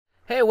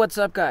Hey, what's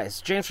up guys?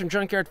 James from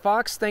Junkyard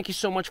Fox. Thank you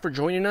so much for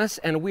joining us,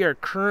 and we are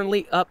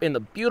currently up in the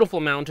beautiful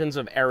mountains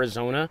of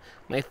Arizona,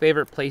 my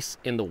favorite place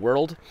in the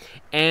world,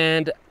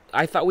 and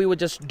I thought we would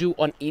just do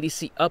an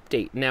EDC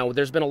update. Now,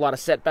 there's been a lot of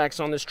setbacks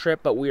on this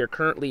trip, but we are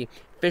currently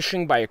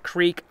fishing by a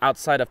creek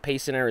outside of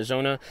Payson,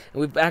 Arizona,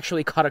 and we've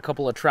actually caught a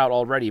couple of trout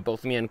already,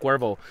 both me and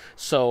Cuervo,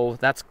 so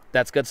that's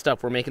good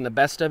stuff. We're making the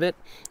best of it.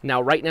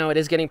 Now, right now, it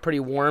is getting pretty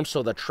warm,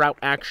 so the trout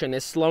action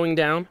is slowing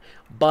down,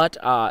 but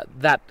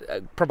that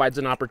provides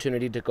an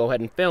opportunity to go ahead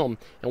and film.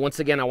 And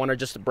once again, I want to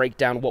just break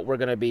down what we're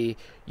going to be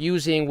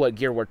using, what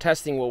gear we're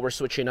testing, what we're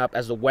switching up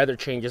as the weather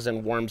changes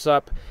and warms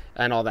up,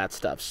 and all that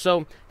stuff.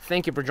 So,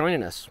 thank you for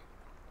joining us.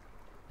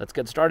 Let's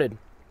get started.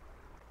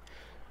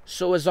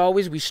 So as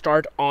always, we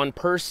start on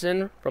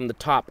person from the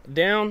top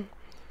down.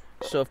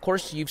 So of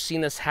course you've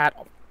seen this hat.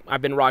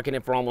 I've been rocking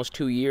it for almost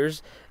 2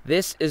 years.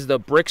 This is the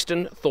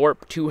Brixton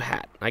Thorpe 2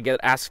 hat. I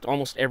get asked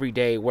almost every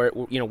day where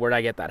did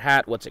I get that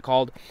hat? What's it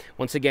called?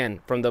 Once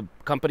again, from the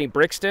company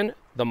Brixton,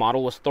 the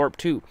model was Thorpe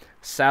 2.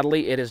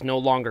 Sadly, it is no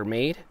longer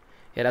made.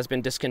 It has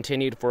been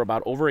discontinued for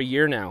about over a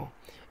year now.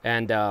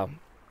 And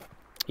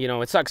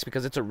it sucks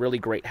because it's a really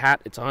great hat.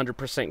 It's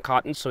 100%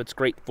 cotton, so it's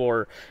great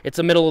for, it's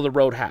a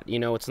middle-of-the-road hat.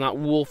 It's not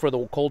wool for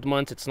the cold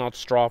months. It's not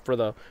straw for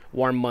the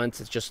warm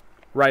months. It's just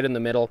right in the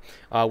middle.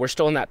 We're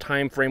still in that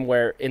time frame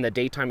where in the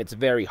daytime it's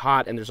very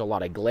hot and there's a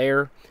lot of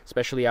glare,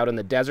 especially out in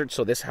the desert,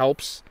 so this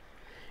helps,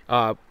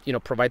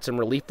 provide some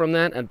relief from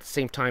that. At the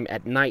same time,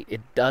 at night,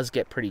 it does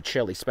get pretty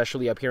chilly,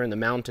 especially up here in the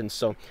mountains,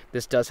 so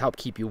this does help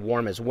keep you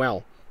warm as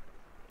well.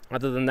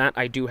 Other than that,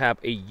 I do have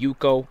a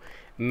Yuko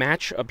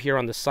match up here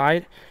on the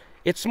side.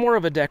 It's more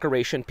of a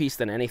decoration piece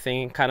than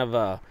anything. Kind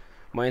of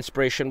my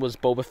inspiration was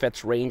Boba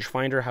Fett's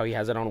rangefinder, how he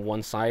has it on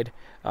one side.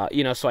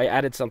 So I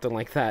added something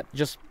like that,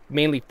 just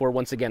mainly for,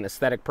 once again,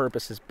 aesthetic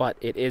purposes, but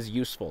it is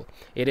useful.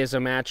 It is a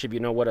match. If you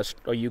know what a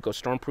Yuko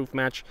Stormproof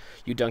match,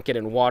 you dunk it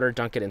in water,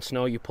 dunk it in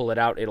snow, you pull it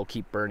out, it'll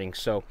keep burning.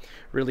 So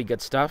really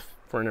good stuff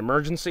for an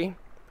emergency.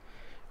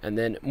 And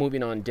then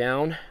moving on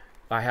down,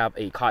 I have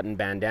a cotton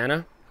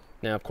bandana.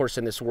 Now, of course,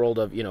 in this world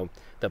of,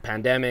 the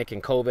pandemic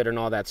and COVID and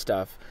all that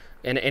stuff,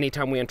 and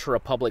anytime we enter a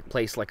public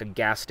place like a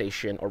gas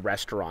station or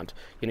restaurant,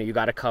 you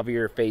got to cover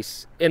your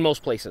face in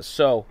most places.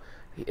 So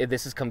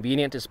this is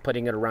convenient, is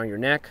putting it around your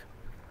neck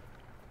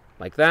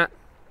like that.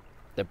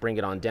 Then bring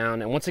it on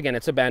down. And once again,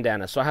 it's a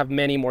bandana, so I have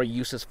many more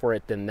uses for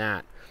it than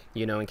that.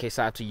 In case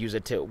I have to use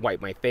it to wipe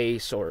my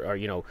face or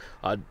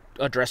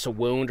address a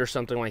wound or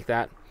something like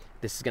that.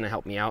 This is going to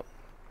help me out.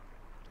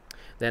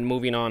 Then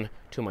moving on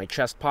to my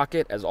chest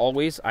pocket, as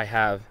always, I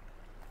have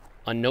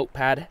a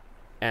notepad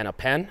and a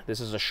pen. This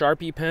is a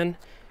Sharpie pen,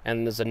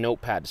 and there's a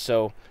notepad.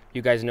 So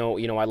you guys know,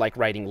 I like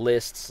writing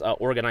lists,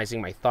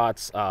 organizing my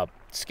thoughts,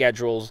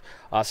 schedules,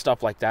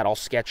 stuff like that. I'll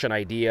sketch an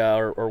idea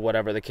or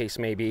whatever the case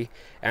may be.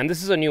 And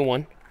this is a new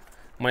one.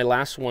 My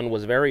last one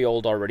was very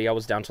old already. I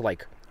was down to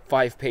like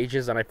 5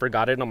 pages, and I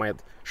forgot it on my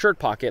shirt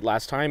pocket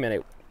last time,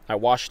 and I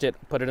washed it,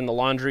 put it in the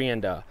laundry,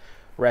 and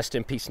rest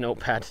in peace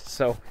notepad.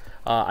 So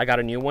I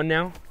got a new one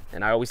now,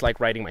 and I always like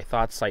writing my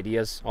thoughts,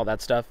 ideas, all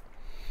that stuff.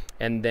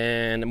 And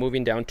then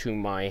moving down to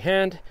my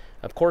hand,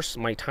 of course,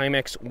 my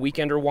Timex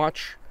Weekender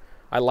watch.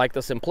 I like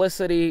the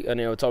simplicity, and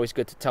it's always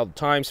good to tell the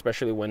time,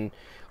 especially when,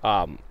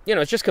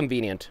 it's just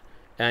convenient,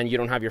 and you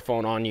don't have your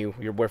phone on you,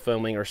 we're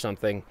filming or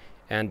something.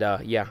 And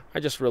yeah, I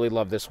just really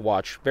love this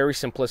watch. Very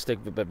simplistic,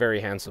 but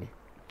very handsome.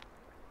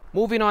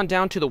 Moving on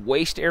down to the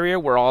waist area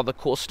where all the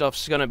cool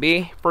stuff's gonna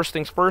be. First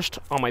things first,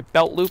 on my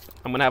belt loop,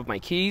 I'm gonna have my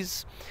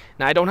keys.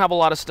 Now, I don't have a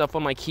lot of stuff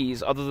on my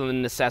keys other than the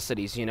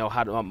necessities,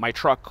 my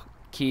truck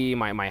key,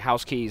 my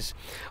house keys.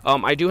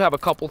 I do have a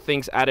couple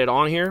things added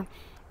on here.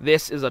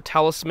 This is a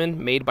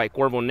talisman made by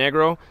Cuervo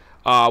Negro.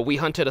 We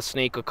hunted a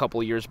snake a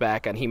couple of years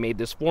back, and he made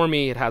this for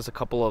me. It has a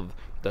couple of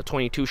the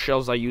 22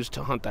 shells I used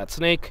to hunt that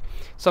snake.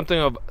 Something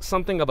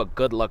of a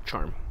good luck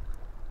charm.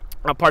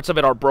 Parts of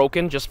it are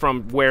broken just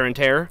from wear and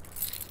tear.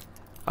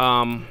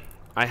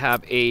 I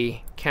have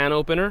a can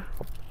opener,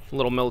 a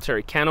little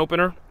military can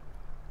opener.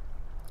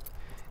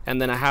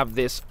 And then I have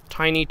this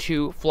Tiny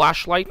 2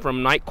 flashlight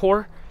from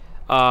Nightcore.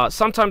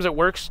 Sometimes it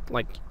works,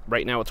 like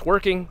right now it's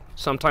working.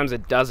 Sometimes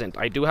it doesn't.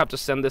 I do have to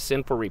send this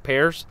in for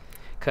repairs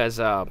because,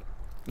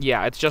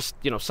 yeah, it's just,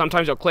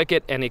 sometimes you'll click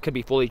it and it could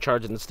be fully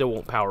charged and it still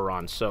won't power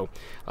on. So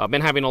I've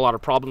been having a lot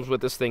of problems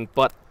with this thing,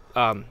 but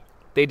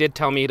they did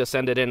tell me to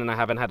send it in, and I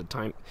haven't had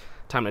time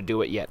to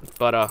do it yet.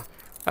 But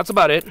that's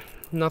about it.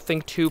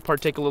 Nothing too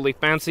particularly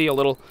fancy. A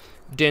little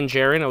Din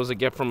Djarin. It was a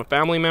gift from a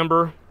family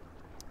member.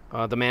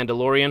 The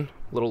Mandalorian,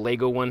 little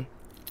Lego one.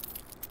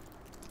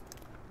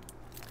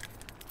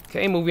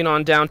 Okay, moving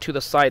on down to the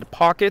side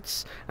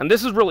pockets, and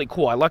this is really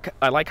cool. I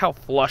like how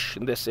flush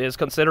this is,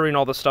 considering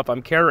all the stuff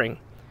I'm carrying.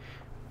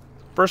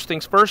 First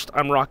things first,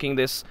 I'm rocking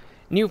this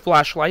new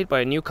flashlight by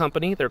a new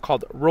company. They're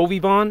called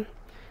Rovivon.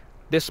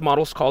 This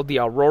model's called the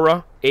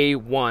Aurora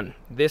A1.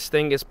 This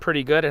thing is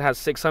pretty good. It has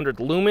 600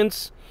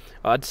 lumens,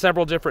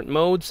 several different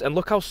modes, and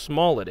look how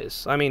small it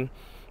is. I mean,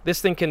 this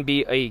thing can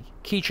be a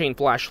keychain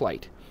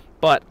flashlight,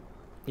 but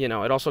it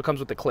also comes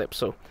with the clip.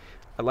 So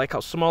I like how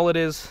small it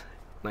is.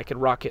 I can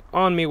rock it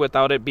on me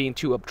without it being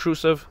too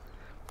obtrusive.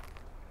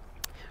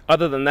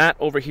 Other than that,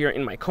 over here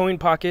in my coin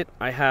pocket,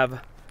 I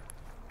have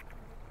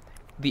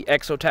the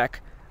Exotech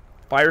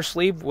fire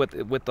sleeve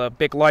with a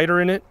big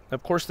lighter in it.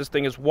 Of course, this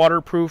thing is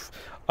waterproof.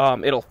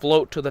 It'll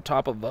float to the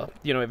top of the,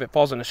 you know, if it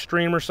falls in a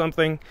stream or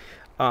something.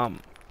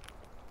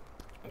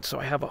 So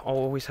I'll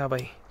always have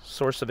a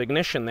source of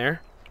ignition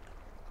there.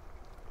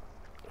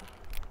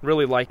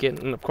 Really like it.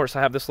 And of course,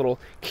 I have this little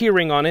key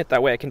ring on it.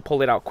 That way I can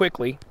pull it out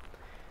quickly.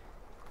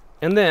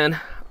 And then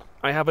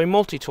I have a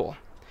multi-tool.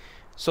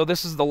 So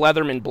this is the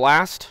Leatherman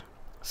Blast.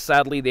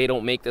 Sadly, they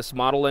don't make this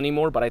model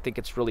anymore, but I think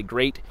it's really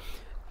great.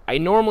 I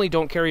normally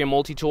don't carry a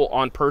multi-tool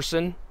on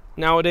person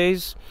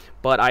nowadays,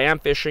 but I am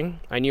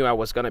fishing. I knew I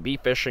was going to be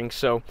fishing,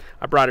 so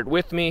I brought it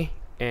with me.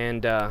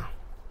 And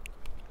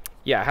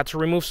yeah, I had to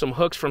remove some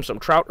hooks from some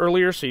trout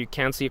earlier, so you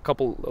can see a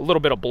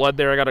little bit of blood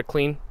there I got to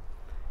clean.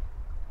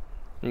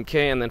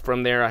 Okay, and then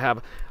from there I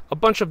have a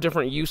bunch of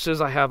different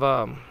uses. I have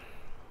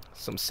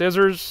some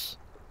scissors,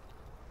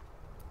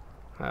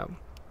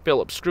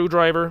 Phillips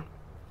screwdriver,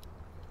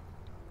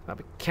 I have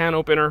a can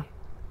opener,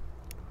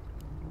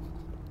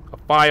 a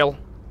file.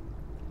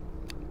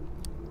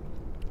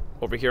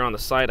 Over here on the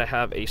side I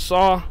have a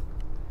saw,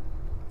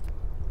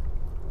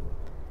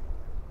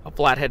 a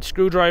flathead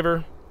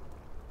screwdriver,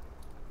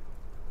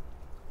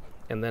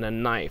 and then a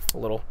knife, a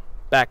little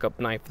backup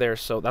knife there.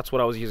 So that's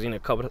what I was using to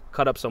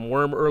cut up some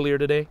worm earlier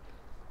today.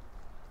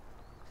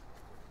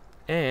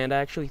 And I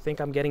actually think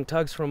I'm getting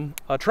tugs from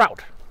a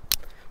trout.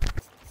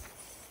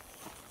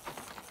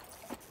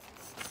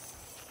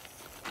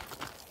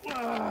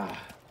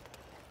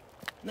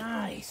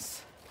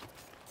 Nice.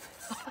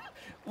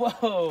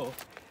 Whoa.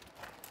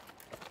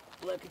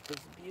 Look at this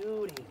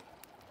beauty.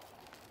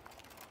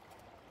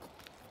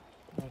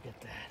 Look at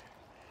that.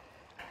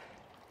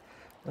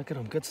 Look at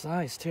them, good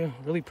size too,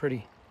 really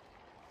pretty.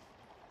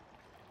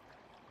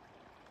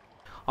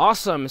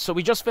 Awesome, so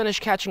we just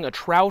finished catching a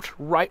trout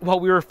right while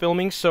we were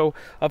filming. So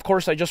of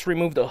course I just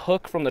removed the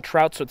hook from the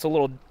trout, so it's a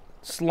little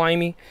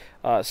slimy.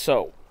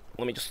 So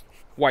let me just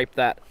wipe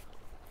that,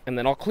 and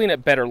then I'll clean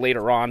it better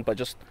later on, but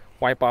just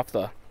wipe off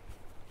the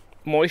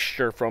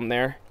moisture from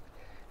there.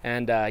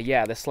 And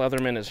yeah, this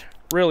Leatherman is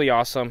really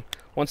awesome.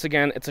 Once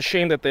again, it's a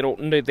shame that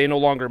they no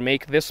longer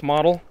make this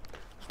model,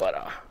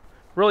 but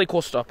really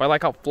cool stuff. I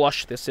like how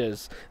flush this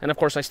is. And of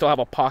course I still have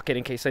a pocket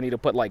in case I need to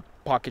put like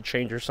pocket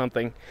change or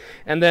something.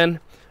 And then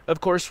of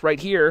course right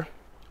here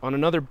on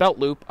another belt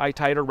loop I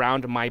tied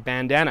around my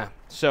bandana.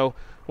 So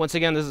once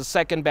again, this is a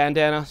second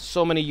bandana.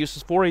 So many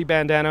uses for a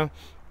bandana.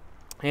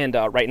 And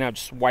right now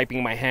just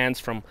wiping my hands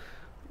from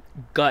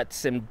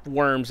guts and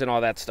worms and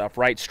all that stuff,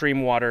 right?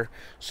 Stream water.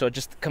 So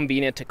just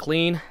convenient to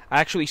clean. I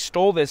actually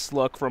stole this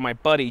look from my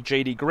buddy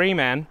JD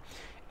Grayman,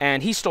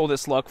 and he stole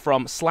this look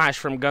from Slash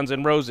from Guns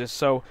N' Roses.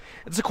 So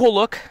it's a cool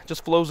look,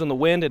 just flows in the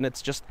wind, and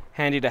it's just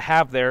handy to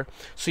have there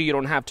so you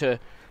don't have to,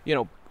 you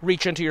know,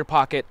 reach into your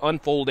pocket,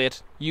 unfold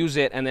it, use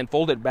it, and then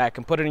fold it back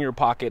and put it in your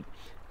pocket,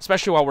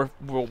 especially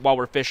while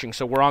we're fishing.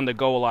 So we're on the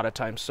go a lot of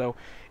times, so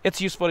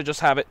it's useful to just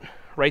have it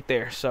right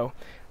there. So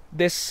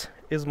this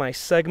is my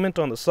segment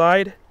on the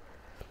side,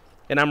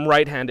 and I'm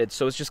right-handed,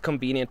 so it's just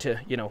convenient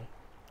to, you know,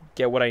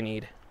 get what I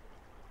need.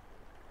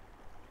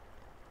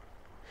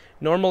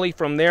 Normally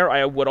from there,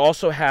 I would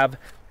also have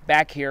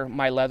back here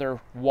my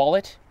leather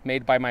wallet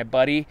made by my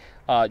buddy,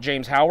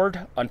 James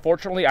Howard.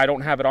 Unfortunately, I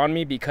don't have it on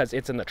me because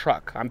it's in the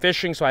truck. I'm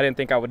fishing, so I didn't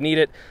think I would need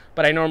it,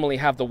 but I normally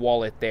have the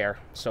wallet there.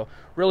 So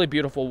really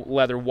beautiful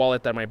leather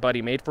wallet that my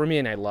buddy made for me,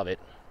 and I love it.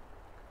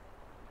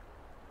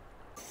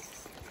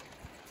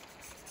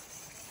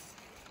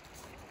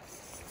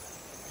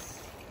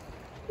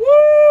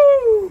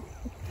 Woo!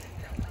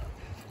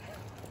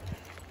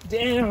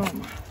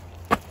 Damn.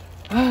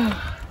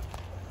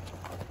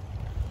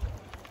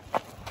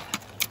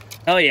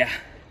 Oh yeah.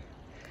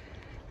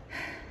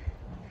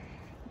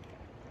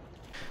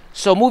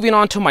 So moving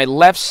on to my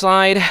left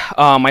side,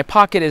 my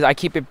pocket I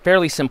keep it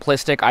fairly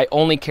simplistic. I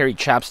only carry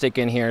chapstick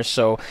in here,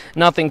 so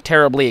nothing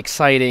terribly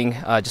exciting,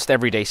 just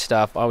everyday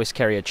stuff. I always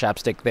carry a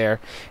chapstick there.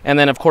 And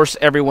then of course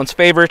everyone's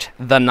favorite,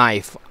 the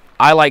knife.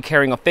 I like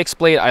carrying a fixed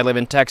blade. I live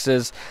in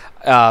Texas.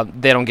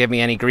 They don't give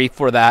me any grief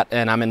for that,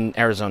 and I'm in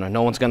Arizona.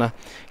 No one's gonna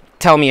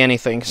tell me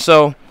anything.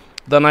 So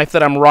the knife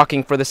that I'm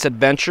rocking for this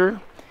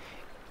adventure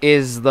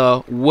is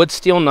the Wood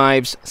Steel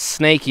Knives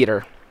Snake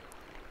Eater.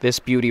 This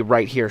beauty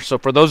right here. So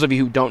for those of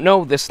you who don't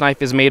know, this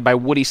knife is made by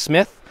Woody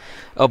Smith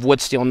of Wood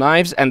Steel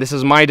Knives, and this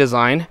is my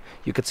design.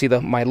 You can see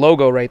my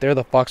logo right there,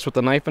 the fox with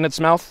the knife in its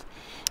mouth.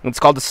 It's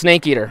called the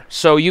Snake Eater.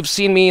 So you've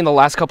seen me in the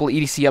last couple of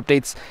EDC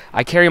updates.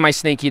 I carry my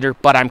Snake Eater,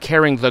 but I'm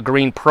carrying the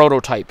green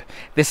prototype.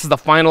 This is the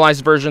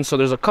finalized version, so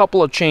there's a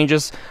couple of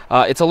changes.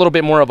 It's a little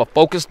bit more of a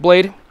focused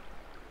blade,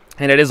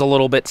 and it is a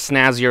little bit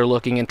snazzier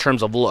looking in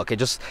terms of look. It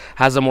just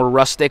has a more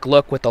rustic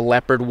look with the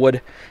leopard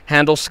wood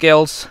handle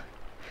scales,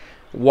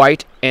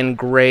 white and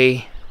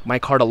gray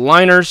micarta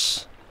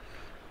liners,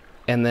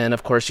 and then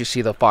of course you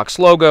see the Fox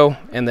logo,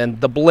 and then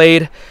the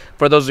blade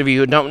For those of you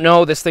who don't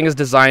know, this thing is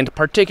designed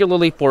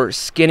particularly for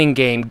skinning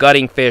game,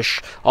 gutting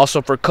fish, also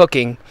for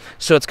cooking.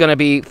 So it's going to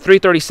be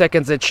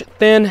 3/32 inch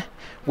thin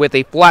with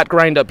a flat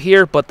grind up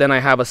here, but then I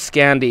have a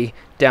Scandi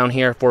down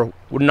here for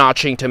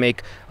notching to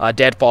make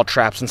deadfall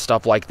traps and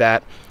stuff like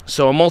that.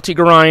 So a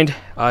multi-grind,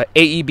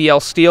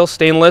 AEBL steel,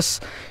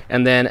 stainless,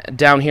 and then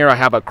down here I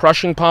have a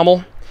crushing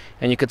pommel,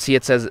 and you can see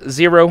it says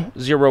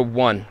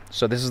 001.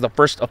 So this is the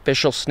first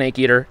official snake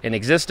eater in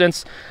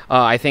existence.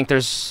 I think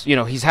there's,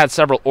 he's had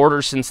several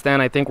orders since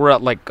then. I think we're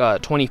at like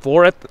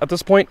 24 at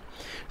this point.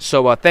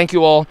 So thank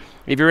you all.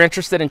 If you're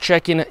interested in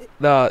checking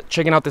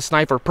out this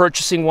knife or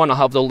purchasing one, I'll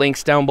have the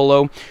links down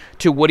below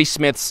to Woody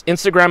Smith's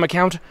Instagram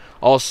account,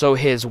 also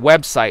his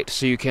website,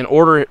 so you can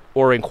order it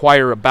or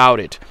inquire about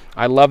it.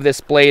 I love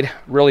this blade,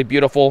 really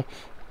beautiful.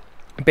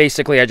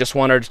 Basically, I just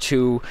wanted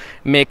to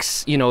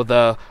mix,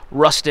 the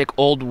rustic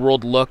old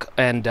world look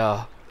and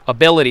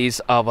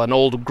abilities of an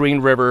old Green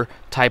River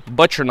type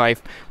butcher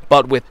knife,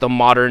 but with the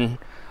modern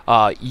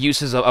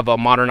uses of a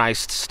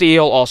modernized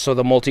steel, also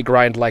the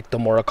multi-grind like the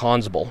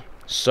Muraconzable.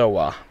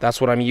 So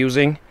that's what I'm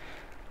using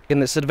in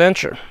this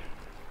adventure.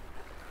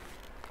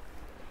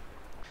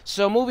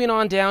 So moving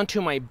on down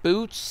to my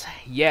boots.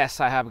 Yes,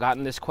 I have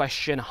gotten this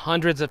question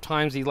hundreds of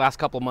times these last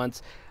couple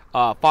months.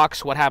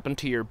 Fox, what happened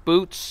to your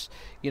boots?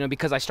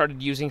 Because I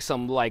started using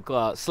some like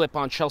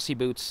slip-on Chelsea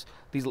boots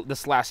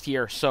this last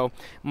year. So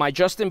my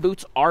Justin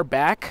boots are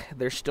back.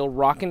 They're still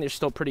rocking. They're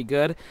still pretty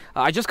good.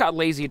 I just got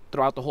lazy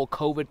throughout the whole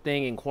COVID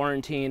thing and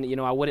quarantine.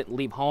 I wouldn't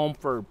leave home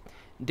for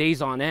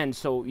days on end.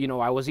 So,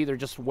 I was either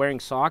just wearing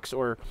socks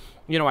or,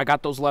 I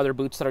got those leather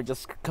boots that are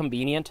just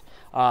convenient.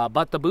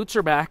 But the boots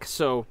are back.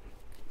 So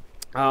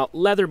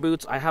leather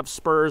boots. I have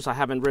spurs. I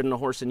haven't ridden a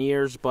horse in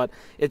years, but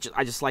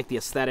I just like the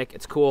aesthetic.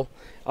 It's cool.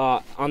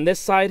 On this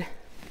side,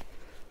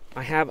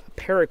 I have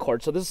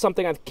paracord. So this is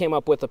something I came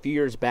up with a few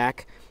years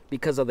back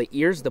because of the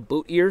ears, the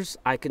boot ears.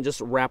 I can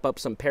just wrap up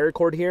some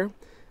paracord here.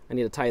 I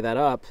need to tie that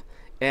up.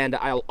 And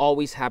I'll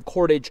always have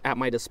cordage at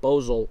my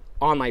disposal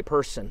on my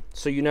person.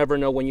 So you never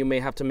know when you may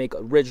have to make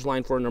a ridge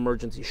line for an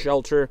emergency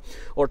shelter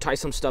or tie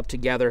some stuff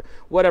together.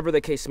 Whatever the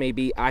case may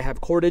be, I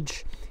have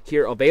cordage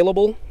here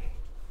available.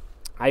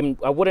 I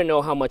wouldn't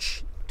know how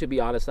much, to be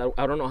honest.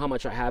 I don't know how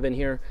much I have in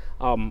here.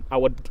 I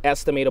would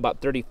estimate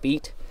about 30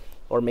 feet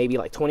or maybe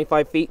like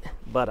 25 feet.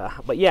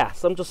 But yeah,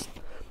 so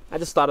I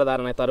just thought of that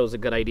and I thought it was a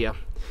good idea.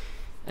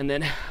 And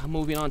then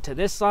moving on to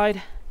this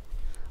side.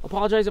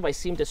 Apologize if I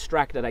seem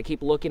distracted. I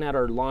keep looking at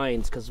our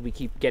lines because we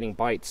keep getting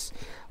bites.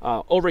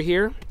 Over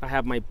here, I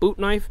have my boot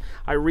knife.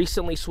 I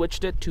recently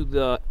switched it to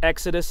the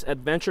Exodus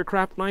Adventure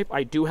Craft knife.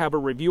 I do have a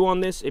review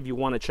on this if you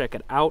want to check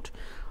it out.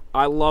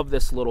 I love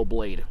this little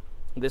blade.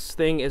 This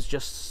thing is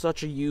just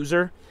such a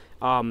user.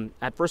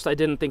 At first I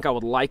didn't think I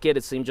would like it.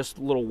 It seemed just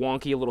a little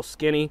wonky, a little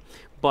skinny.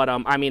 But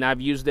I mean, I've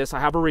used this.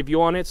 I have a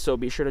review on it, so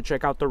be sure to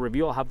check out the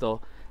review. I'll have the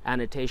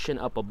annotation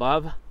up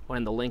above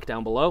and the link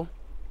down below.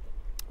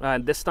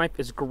 This knife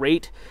is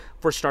great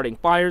for starting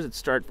fires.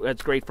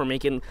 It's great for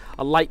making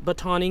a light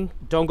batoning.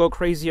 Don't go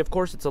crazy, of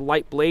course. It's a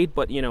light blade,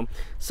 but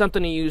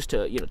something to use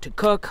to to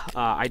cook.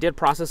 I did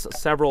process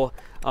several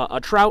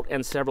a trout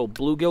and several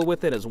bluegill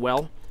with it as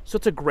well. So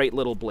it's a great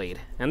little blade,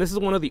 and this is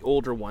one of the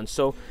older ones.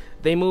 So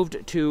they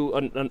moved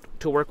to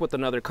work with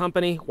another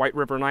company, White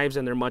River Knives,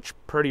 and they're much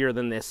prettier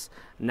than this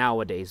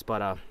nowadays.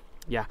 But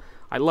yeah,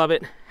 I love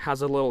it.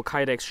 Has a little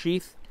Kydex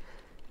sheath,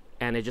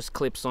 and it just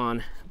clips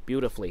on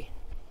beautifully.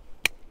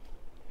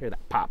 Hear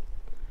that pop.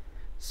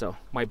 So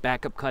my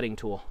backup cutting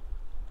tool.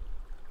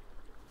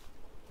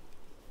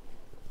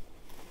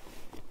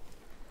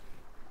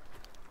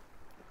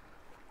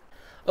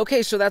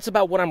 Okay, so that's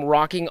about what I'm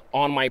rocking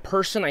on my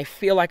person. I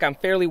feel like I'm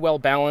fairly well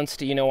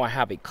balanced. I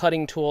have a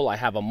cutting tool, I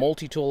have a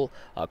multi-tool,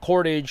 a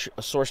cordage,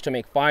 a source to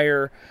make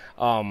fire,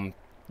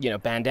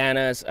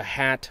 bandanas, a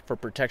hat for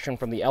protection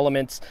from the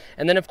elements.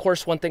 And then, of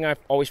course, one thing I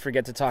always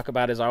forget to talk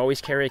about is I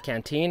always carry a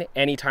canteen.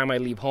 Anytime I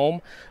leave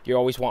home, you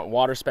always want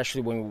water,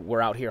 especially when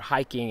we're out here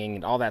hiking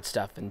and all that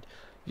stuff. And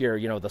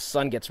the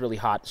sun gets really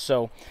hot.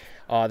 So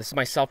this is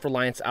my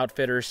Reliance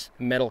Outfitters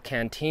metal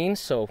canteen.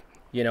 So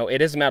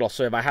it is metal,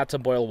 so if I had to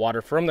boil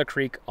water from the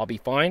creek, I'll be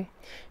fine.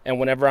 And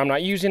whenever I'm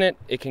not using it,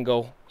 it can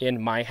go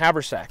in my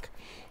haversack.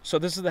 So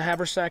this is the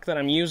haversack that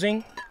I'm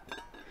using.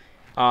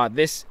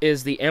 This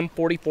is the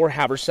M44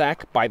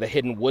 haversack by the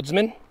Hidden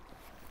Woodsman.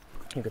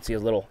 You can see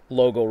his little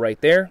logo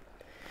right there.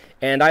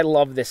 And I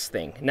love this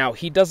thing. Now,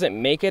 he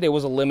doesn't make it. It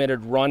was a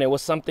limited run. It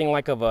was something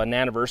like of an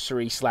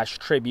anniversary /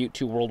 tribute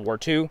to World War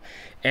II.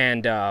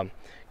 And,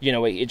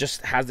 it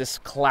just has this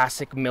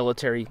classic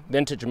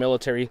vintage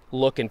military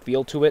look and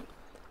feel to it.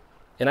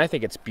 And I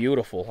think it's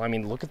beautiful. I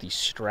mean, look at these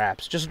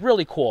straps. Just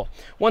really cool.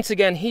 Once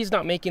again, he's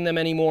not making them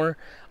anymore.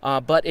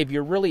 But if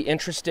you're really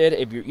interested,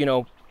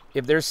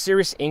 if there's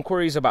serious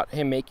inquiries about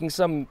him making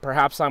some,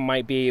 perhaps I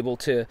might be able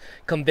to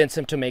convince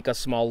him to make a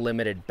small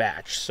limited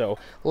batch. So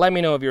let me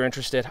know if you're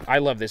interested. I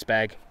love this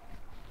bag.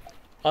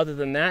 Other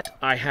than that,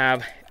 I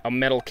have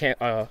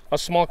a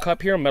small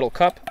cup here, a metal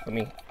cup. Let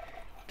me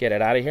get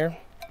it out of here.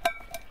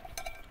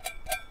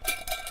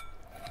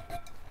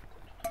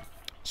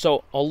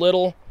 So a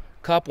little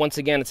cup, once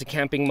again, it's a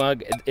camping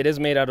mug. It is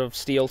made out of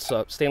steel,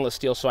 so stainless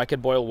steel, so I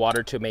could boil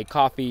water to make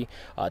coffee,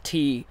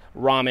 tea,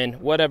 ramen,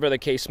 whatever the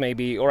case may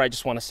be, or I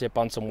just want to sip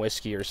on some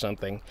whiskey or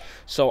something.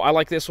 So I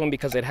like this one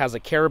because it has a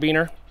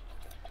carabiner.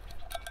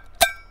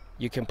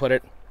 You can put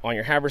it on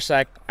your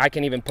haversack. I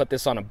can even put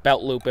this on a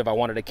belt loop if I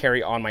wanted to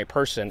carry on my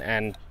person,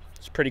 and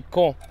it's pretty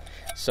cool.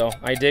 So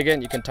I dig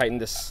it. You can tighten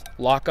this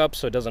lock up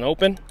so it doesn't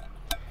open.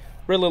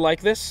 Really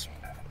like this.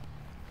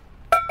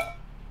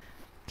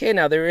 Okay,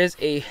 now there is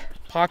a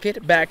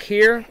pocket back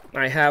here.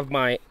 I have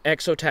my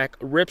Exotac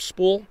rip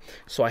spool,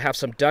 so I have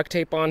some duct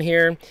tape on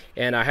here,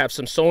 and I have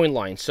some sewing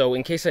line, so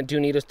in case I do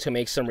need to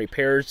make some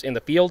repairs in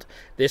the field,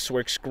 this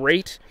works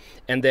great.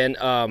 And then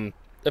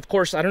of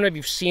course, I don't know if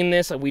you've seen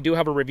this, we do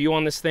have a review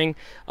on this thing.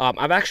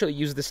 I've actually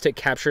used this to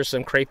capture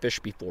some crayfish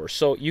before,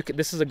 so you can,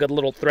 this is a good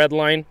little thread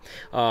line.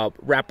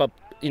 Wrap up,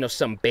 you know,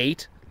 some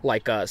bait,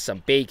 like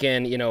some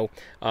bacon, you know,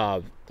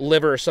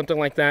 liver or something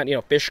like that, you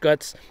know, fish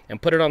guts, and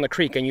put it on the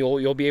creek, and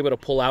you'll be able to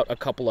pull out a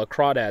couple of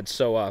crawdads.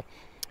 So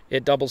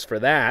it doubles for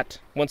that.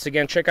 Once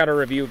again, check out our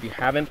review if you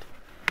haven't.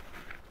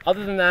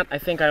 Other than that, I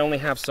think I only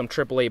have some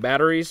AAA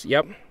batteries.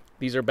 Yep,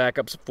 these are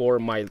backups for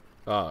my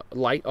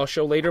light I'll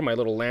show later, my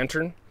little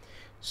lantern.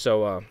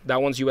 So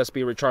that one's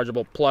USB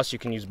rechargeable, plus you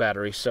can use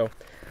batteries. So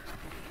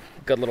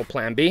good little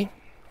plan B.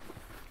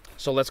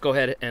 So let's go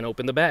ahead and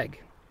open the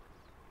bag.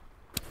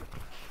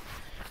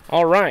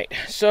 All right,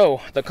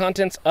 so the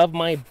contents of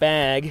my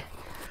bag,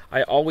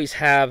 I always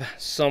have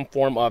some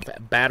form of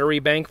battery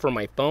bank for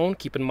my phone.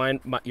 Keep in mind,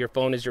 your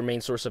phone is your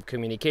main source of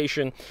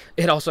communication.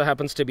 It also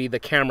happens to be the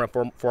camera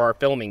for our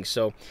filming,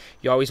 so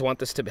you always want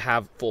this to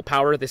have full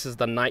power. This is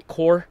the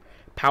Nitecore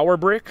Power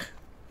Brick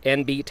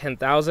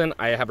NB10000.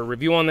 I have a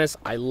review on this.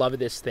 I love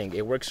this thing.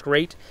 It works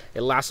great.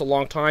 It lasts a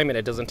long time, and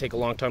it doesn't take a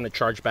long time to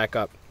charge back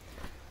up.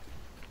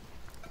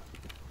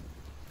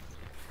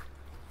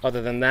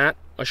 Other than that,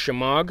 a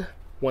shemagh.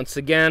 Once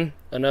again,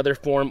 another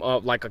form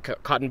of like a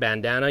cotton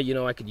bandana. You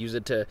know, I could use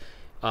it to,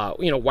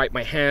 you know, wipe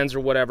my hands or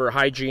whatever,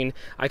 hygiene.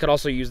 I could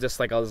also use this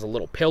like as a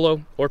little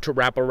pillow or to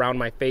wrap around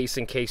my face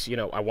in case, you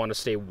know, I want to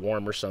stay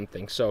warm or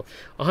something. So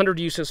 100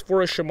 uses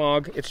for a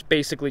shemagh. It's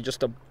basically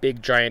just a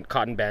big giant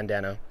cotton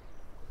bandana.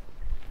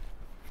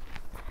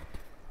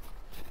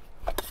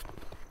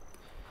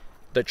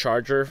 The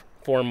charger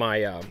for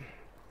my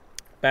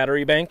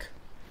battery bank.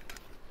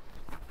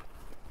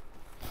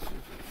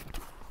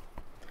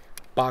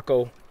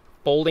 Baco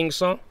folding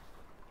saw.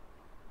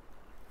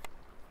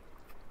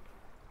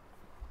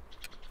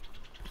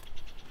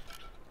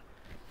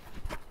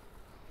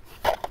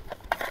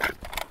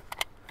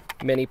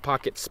 Mini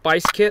pocket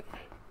spice kit.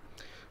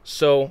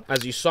 So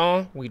as you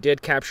saw, we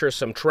did capture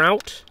some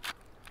trout.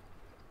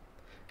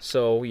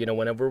 So, you know,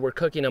 whenever we're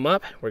cooking them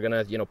up, we're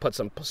gonna, you know, put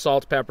some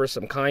salt, pepper,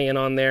 some cayenne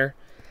on there.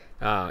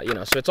 You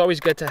know, so it's always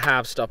good to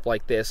have stuff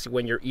like this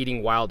when you're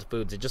eating wild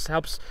foods. It just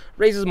helps,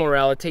 raises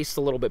morale. It tastes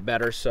a little bit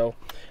better. So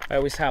I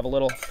always have a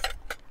little,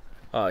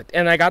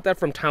 and I got that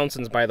from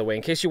Townsend's, by the way.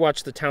 In case you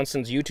watch the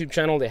Townsend's YouTube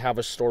channel, they have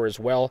a store as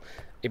well.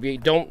 If you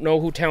don't know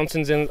who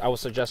Townsend's is, I would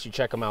suggest you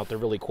check them out. They're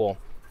really cool.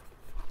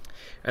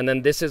 And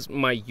then this is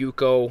my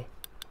Yuko.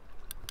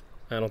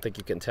 I don't think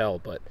you can tell,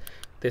 but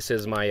this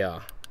is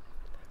my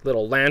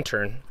little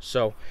lantern.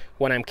 So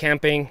when I'm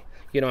camping,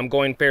 you know, I'm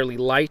going fairly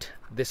light.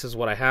 This is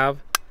what I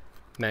have.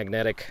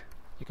 Magnetic.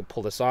 You can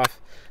pull this off,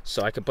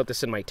 so I can put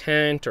this in my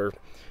tent, or,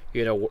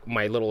 you know,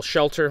 my little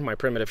shelter, my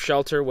primitive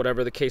shelter,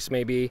 whatever the case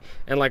may be.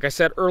 And like I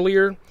said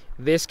earlier,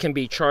 this can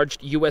be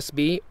charged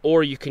USB,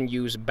 or you can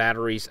use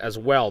batteries as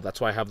well. That's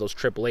why I have those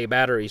AAA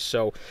batteries.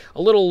 So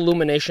a little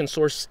illumination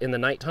source in the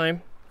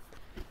nighttime.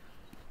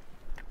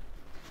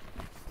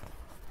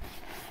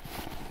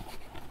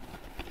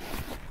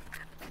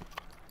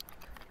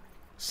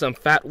 Some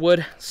fat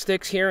wood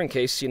sticks here in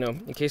case, you know,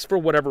 in case for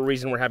whatever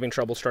reason we're having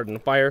trouble starting the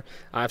fire.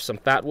 I have some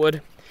fat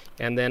wood.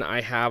 And then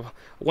I have,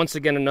 once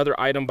again, another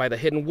item by the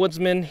Hidden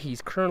Woodsman.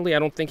 He's currently, I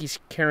don't think he's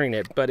carrying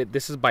it, but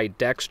this is by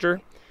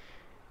Dexter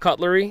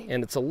Cutlery,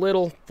 and it's a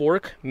little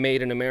fork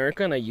made in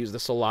America, and I use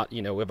this a lot,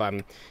 you know, if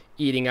I'm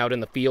eating out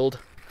in the field.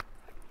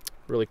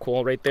 Really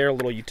cool right there, a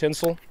little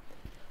utensil.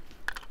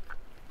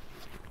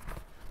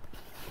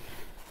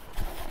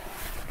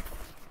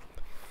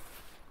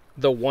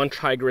 The One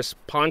Tigress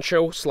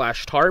poncho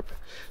 / tarp.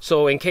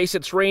 So in case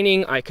it's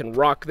raining, I can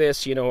rock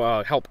this, you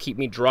know, help keep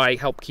me dry,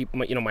 help keep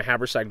my, you know, my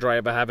haversack dry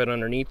if I have it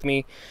underneath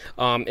me.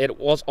 It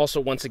was also,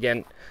 once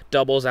again,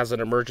 doubles as an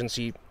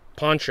emergency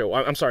poncho.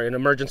 I'm sorry, an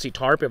emergency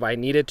tarp if I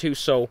needed to.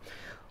 So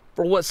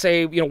for what,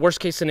 say, you know,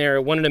 worst case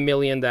scenario, 1 in a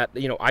million that,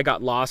 you know, I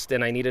got lost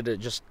and I needed to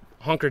just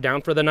hunker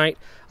down for the night,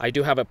 I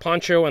do have a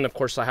poncho, and of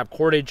course I have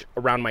cordage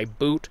around my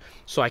boot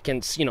so I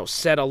can, you know,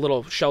 set a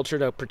little shelter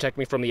to protect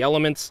me from the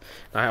elements.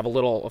 I have a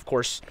little, of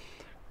course,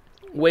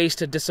 ways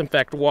to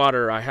disinfect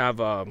water. I have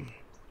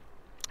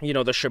you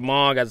know, the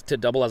shemagh as to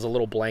double as a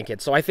little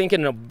blanket. So I think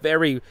in a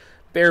very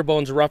bare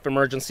bones rough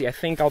emergency, I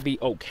think I'll be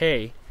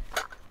okay.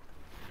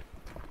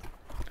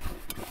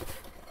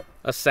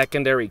 A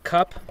secondary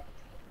cup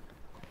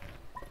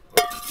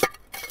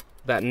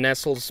that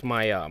nestles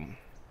my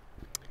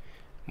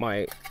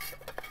my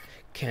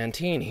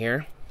canteen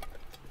here.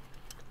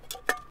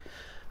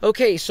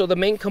 Okay, so the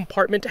main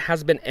compartment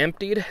has been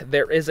emptied.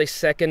 There is a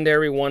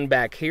secondary one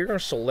back here,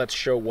 so let's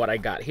show what I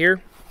got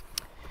here.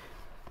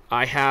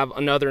 I have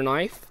another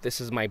knife.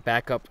 This is my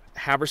backup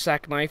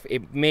haversack knife.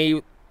 It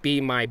may be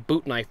my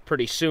boot knife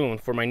pretty soon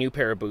for my new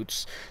pair of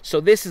boots.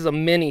 So this is a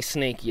mini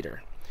snake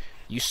eater.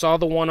 You saw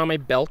the one on my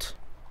belt.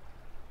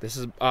 This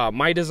is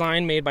my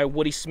design, made by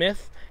Woody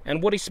Smith,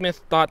 and Woody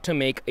Smith thought to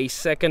make a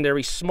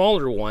secondary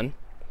smaller one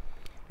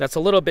that's a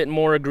little bit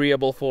more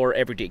agreeable for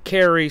everyday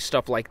carry,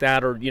 stuff like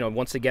that, or, you know,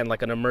 once again,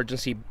 like an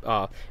emergency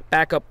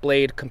backup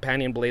blade,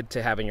 companion blade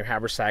to have in your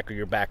haversack or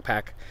your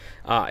backpack.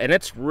 And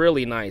it's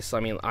really nice.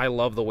 I mean, I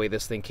love the way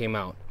this thing came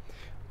out.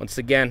 Once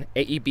again,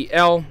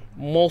 AEBL,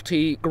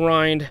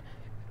 multi-grind,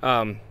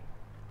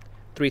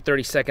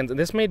 330 seconds. And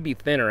this may be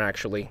thinner,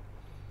 actually.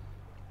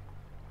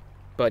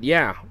 But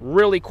yeah,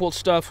 really cool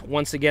stuff.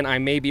 Once again, I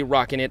may be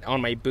rocking it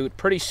on my boot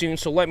pretty soon,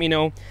 so let me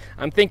know.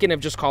 I'm thinking of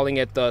just calling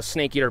it the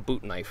Snake Eater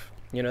boot knife.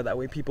 You know, that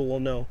way people will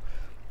know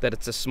that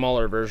it's a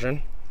smaller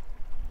version.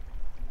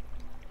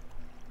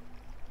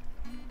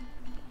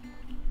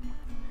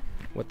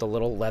 With the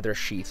little leather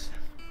sheath.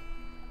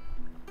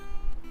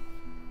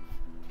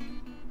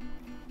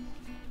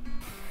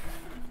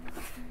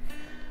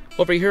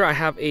 Over here I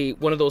have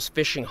one of those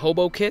fishing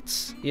hobo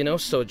kits, you know,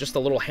 so just a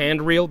little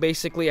hand reel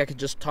basically. I could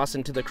just toss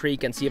into the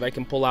creek and see if I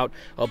can pull out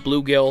a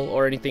bluegill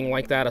or anything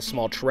like that, a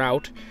small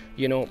trout.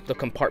 You know, the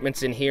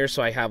compartments in here,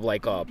 so I have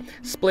like a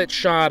split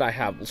shot, I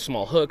have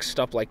small hooks,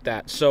 stuff like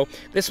that. So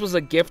this was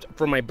a gift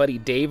from my buddy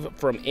Dave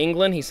from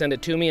England. He sent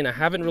it to me and I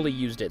haven't really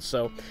used it,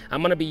 so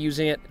I'm gonna be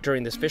using it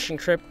during this fishing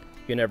trip.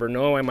 You never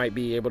know, I might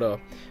be able to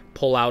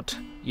pull out,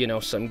 you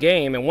know, some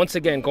game. And once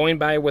again, going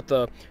by with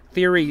the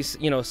theories,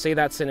 you know, say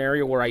that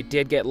scenario where I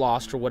did get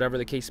lost or whatever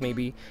the case may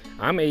be,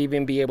 I may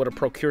even be able to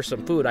procure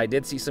some food. I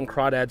did see some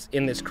crawdads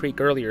in this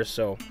creek earlier,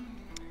 so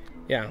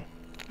yeah.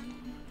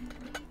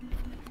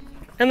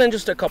 And then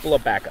just a couple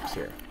of backups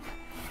here.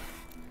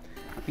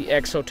 The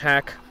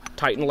Exotac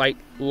Titan Light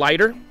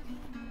lighter,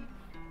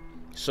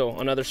 so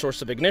another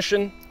source of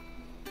ignition.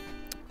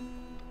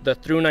 The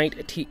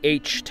ThruNite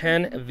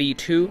TH10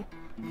 V2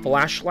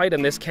 flashlight,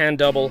 and this can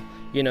double,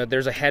 you know,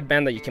 there's a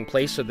headband that you can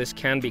place, so this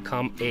can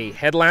become a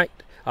headlamp.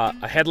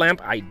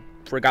 I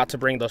forgot to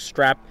bring the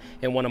strap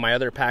in one of my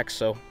other packs,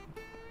 so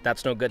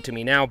that's no good to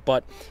me now,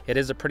 but it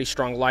is a pretty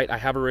strong light. I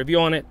have a review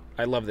on it.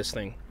 I love this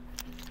thing.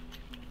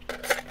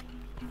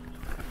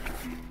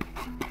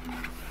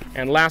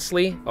 And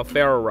lastly, a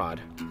ferro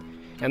rod.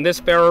 And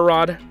this ferro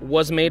rod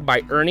was made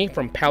by Ernie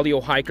from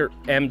Paleo Hiker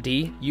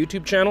MD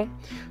YouTube channel.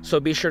 So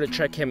be sure to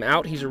check him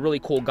out. He's a really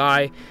cool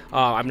guy.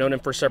 I've known him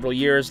for several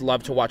years,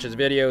 love to watch his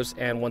videos.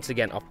 And once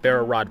again, a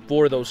ferro rod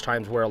for those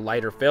times where a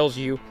lighter fails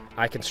you,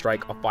 I can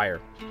strike a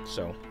fire.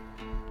 So,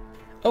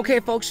 okay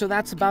folks, so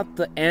that's about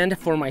the end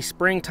for my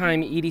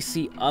springtime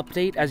EDC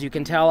update. As you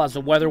can tell, as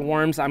the weather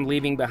warms, I'm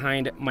leaving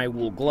behind my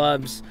wool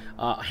gloves,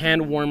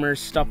 hand warmers,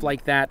 stuff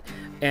like that.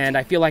 And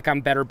I feel like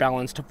I'm better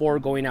balanced for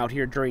going out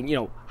here during, you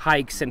know,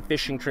 hikes and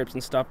fishing trips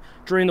and stuff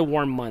during the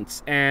warm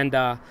months. And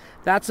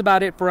that's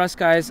about it for us,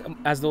 guys.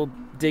 As the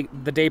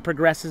day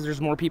progresses,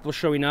 there's more people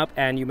showing up,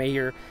 and you may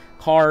hear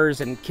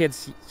cars and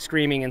kids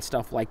screaming and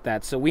stuff like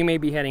that. So we may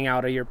be heading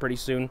out of here pretty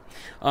soon.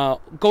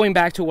 Going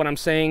back to what I'm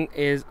saying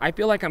is, I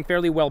feel like I'm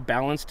fairly well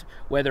balanced,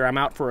 whether I'm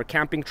out for a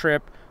camping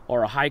trip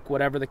or a hike,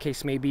 whatever the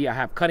case may be. I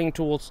have cutting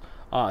tools,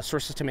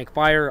 sources to make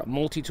fire, a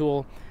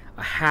multi-tool,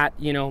 a hat,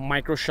 you know,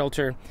 micro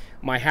shelter,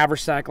 my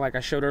haversack like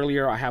I showed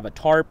earlier. I have a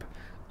tarp,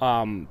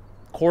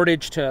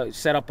 cordage to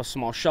set up a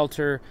small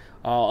shelter,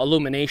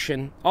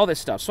 illumination, all this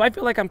stuff. So I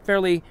feel like I'm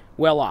fairly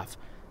well off.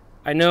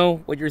 I know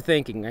what you're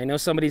thinking. I know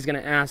somebody's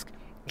going to ask,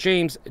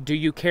 James, do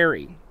you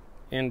carry?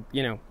 And,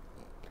 you know,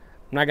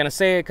 I'm not going to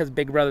say it because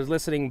Big Brother's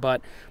listening,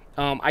 but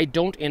I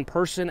don't in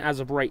person as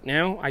of right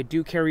now. I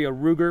do carry a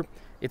Ruger.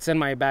 It's in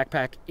my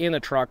backpack in the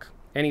truck.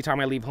 Anytime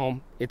I leave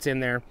home, it's in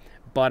there.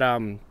 But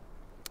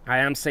I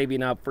am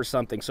saving up for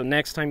something. So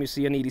next time you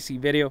see an EDC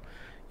video,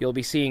 you'll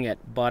be seeing it.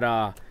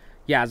 But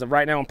yeah, as of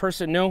right now in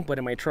person, no. But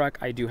in my truck,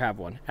 I do have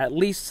one. At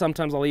least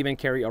sometimes I'll even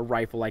carry a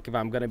rifle, like if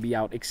I'm going to be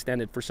out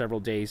extended for several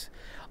days.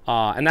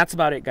 And that's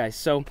about it, guys.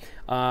 So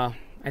I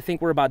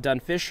think we're about done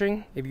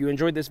fishing. If you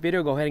enjoyed this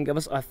video, go ahead and give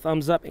us a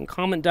thumbs up and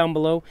comment down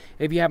below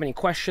if you have any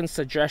questions,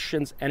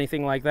 suggestions,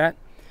 anything like that.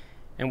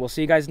 And we'll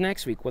see you guys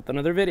next week with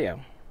another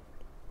video.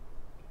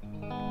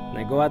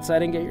 Now go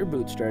outside and get your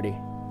boots dirty.